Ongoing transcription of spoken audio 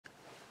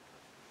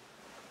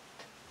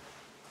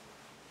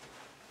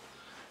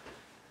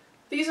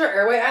These are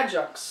airway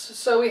adjuncts.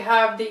 So we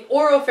have the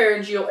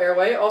oropharyngeal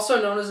airway, also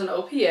known as an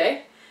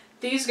OPA.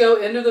 These go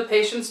into the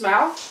patient's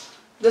mouth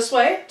this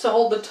way to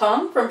hold the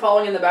tongue from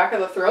falling in the back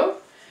of the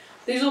throat.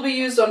 These will be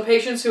used on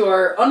patients who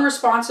are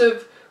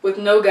unresponsive with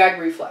no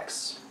gag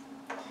reflex.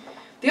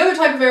 The other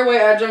type of airway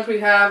adjunct we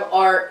have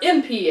are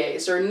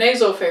NPAs, or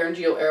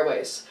nasopharyngeal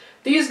airways.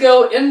 These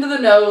go into the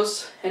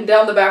nose and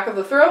down the back of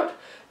the throat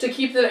to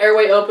keep the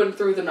airway open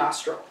through the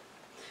nostril.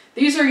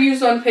 These are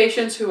used on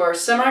patients who are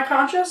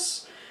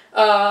semi-conscious,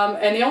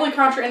 and the only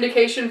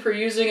contraindication for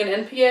using an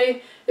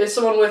NPA is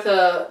someone with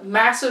a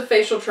massive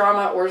facial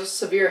trauma or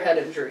severe head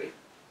injury.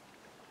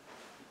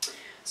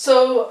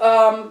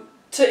 So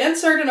to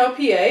insert an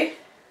OPA,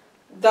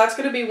 that's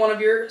going to be one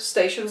of your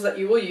stations that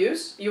you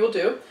will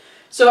do.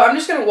 So I'm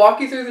just going to walk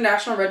you through the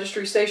National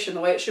Registry station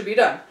the way it should be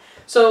done.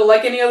 So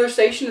like any other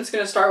station, it's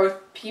going to start with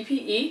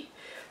PPE.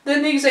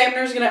 Then the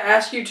examiner is going to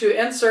ask you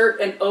to insert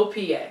an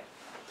OPA.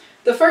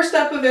 The first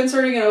step of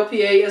inserting an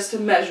OPA is to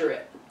measure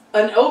it.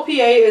 An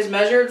OPA is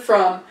measured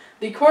from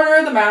the corner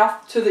of the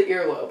mouth to the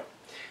earlobe.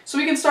 So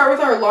we can start with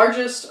our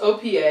largest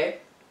OPA.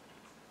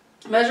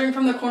 Measuring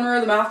from the corner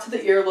of the mouth to the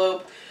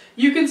earlobe,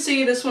 you can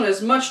see this one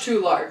is much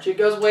too large. It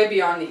goes way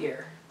beyond the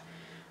ear.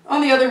 On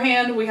the other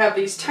hand, we have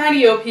these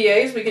tiny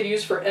OPAs we could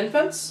use for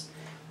infants,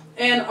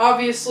 and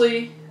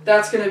obviously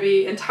that's going to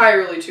be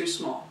entirely too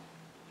small.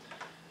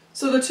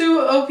 So the two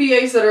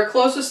OPAs that are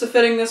closest to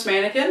fitting this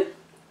mannequin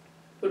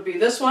would be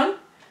this one,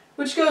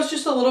 which goes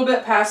just a little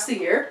bit past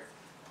the ear,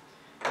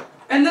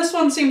 and this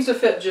one seems to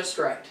fit just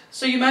right.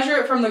 So you measure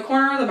it from the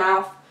corner of the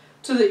mouth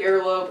to the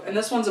earlobe, and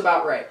this one's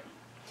about right.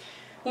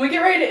 When we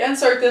get ready to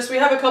insert this, we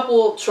have a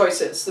couple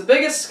choices. The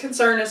biggest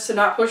concern is to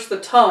not push the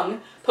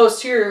tongue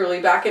posteriorly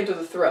back into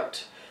the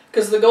throat,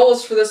 because the goal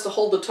is for this to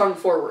hold the tongue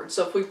forward.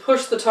 So if we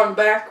push the tongue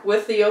back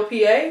with the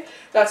OPA,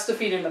 that's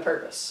defeating the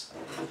purpose.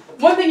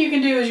 One thing you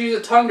can do is use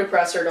a tongue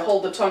depressor to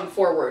hold the tongue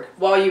forward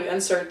while you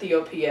insert the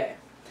OPA.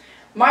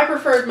 My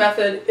preferred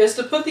method is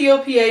to put the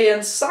OPA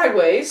in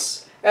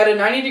sideways at a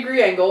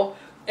 90-degree angle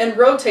and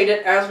rotate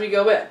it as we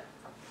go in.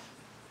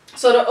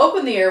 So to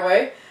open the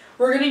airway,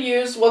 we're going to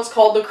use what's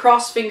called the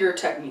cross-finger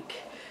technique.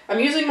 I'm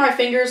using my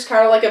fingers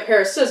kind of like a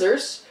pair of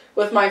scissors,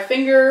 with my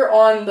finger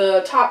on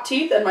the top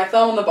teeth and my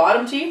thumb on the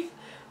bottom teeth,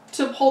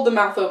 to hold the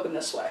mouth open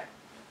this way.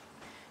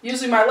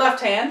 Using my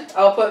left hand,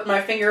 I'll put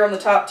my finger on the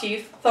top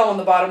teeth, thumb on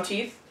the bottom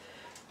teeth,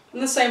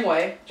 in the same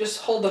way,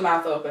 just hold the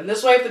mouth open.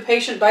 This way if the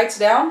patient bites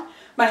down,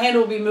 my hand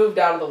will be moved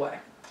out of the way.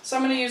 So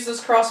I'm going to use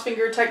this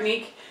cross-finger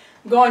technique,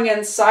 going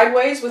in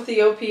sideways with the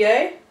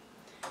OPA.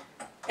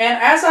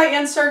 And as I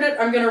insert it,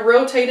 I'm going to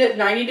rotate it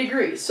 90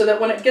 degrees so that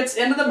when it gets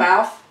into the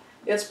mouth,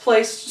 it's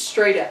placed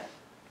straight in.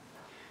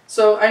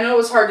 So I know it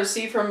was hard to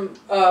see from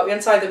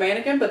inside the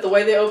mannequin, but the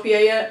way the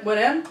OPA went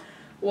in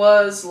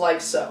was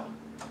like so.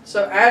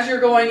 So as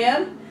you're going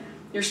in,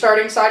 you're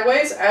starting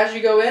sideways. As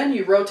you go in,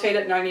 you rotate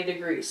it 90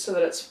 degrees so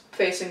that it's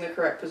facing the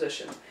correct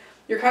position.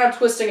 You're kind of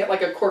twisting it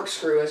like a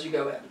corkscrew as you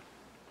go in.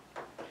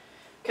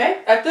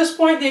 Okay, at this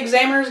point the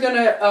examiner is going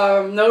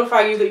to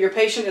notify you that your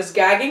patient is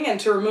gagging and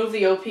to remove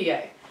the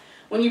OPA.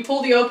 When you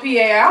pull the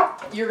OPA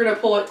out, you're going to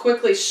pull it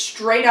quickly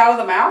straight out of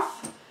the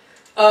mouth.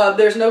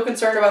 There's no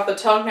concern about the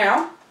tongue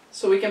now,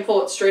 so we can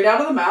pull it straight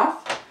out of the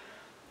mouth.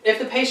 If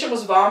the patient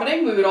was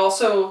vomiting, we would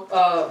also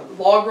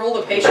log roll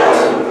the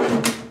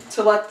patient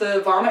to let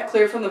the vomit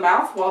clear from the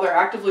mouth while they're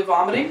actively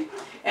vomiting,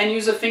 and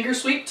use a finger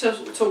sweep to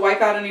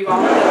wipe out any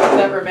vomit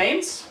that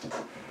remains.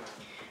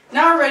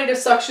 Now we're ready to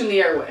suction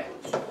the airway.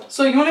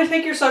 So you want to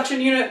take your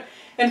suction unit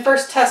and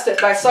first test it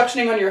by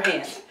suctioning on your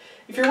hand.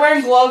 If you're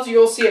wearing gloves,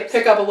 you'll see it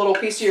pick up a little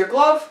piece of your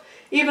glove.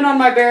 Even on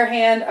my bare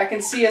hand, I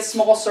can see a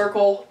small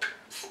circle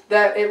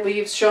that it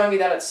leaves showing me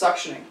that it's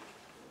suctioning.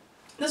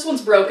 This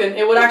one's broken.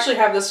 It would actually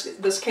have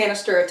this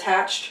canister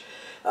attached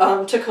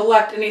to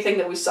collect anything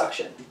that we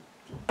suction.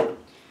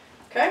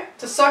 Okay,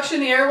 to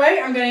suction the airway,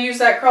 I'm going to use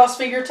that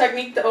cross-finger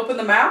technique to open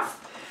the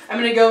mouth. I'm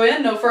going to go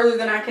in no further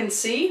than I can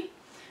see,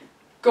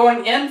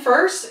 going in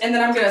first, and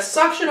then I'm going to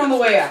suction on the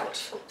way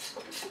out.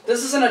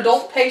 This is an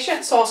adult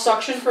patient, so I'll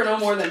suction for no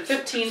more than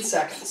 15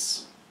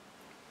 seconds.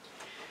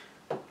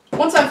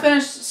 Once I've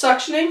finished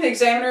suctioning, the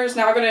examiner is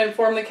now going to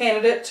inform the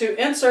candidate to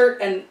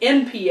insert an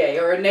NPA,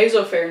 or a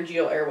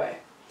nasopharyngeal airway.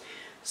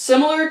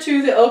 Similar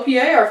to the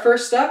OPA, our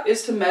first step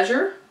is to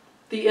measure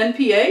the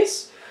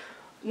NPAs.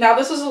 Now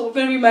this is going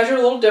to be measured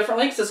a little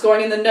differently because it's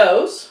going in the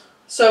nose.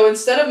 So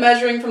instead of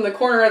measuring from the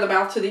corner of the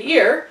mouth to the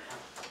ear,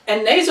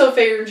 a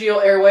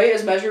nasopharyngeal airway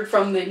is measured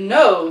from the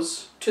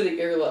nose to the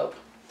earlobe.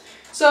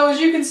 So as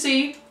you can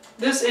see,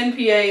 this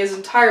NPA is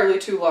entirely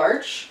too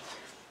large.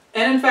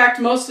 And in fact,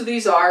 most of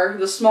these are.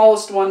 The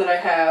smallest one that I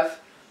have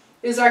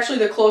is actually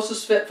the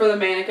closest fit for the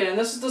mannequin, and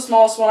this is the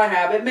smallest one I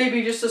have. It may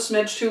be just a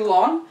smidge too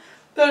long,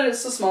 but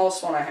it's the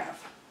smallest one I have.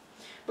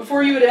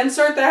 Before you would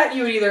insert that,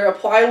 you would either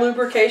apply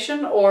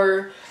lubrication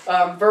or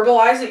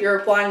verbalize that you're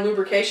applying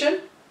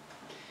lubrication.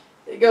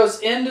 It goes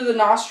into the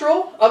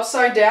nostril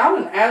upside down,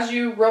 and as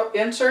you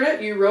insert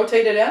it, you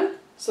rotate it in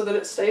so that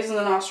it stays in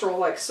the nostril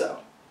like so.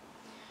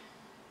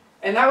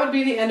 And that would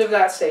be the end of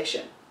that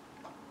station.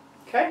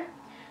 Okay?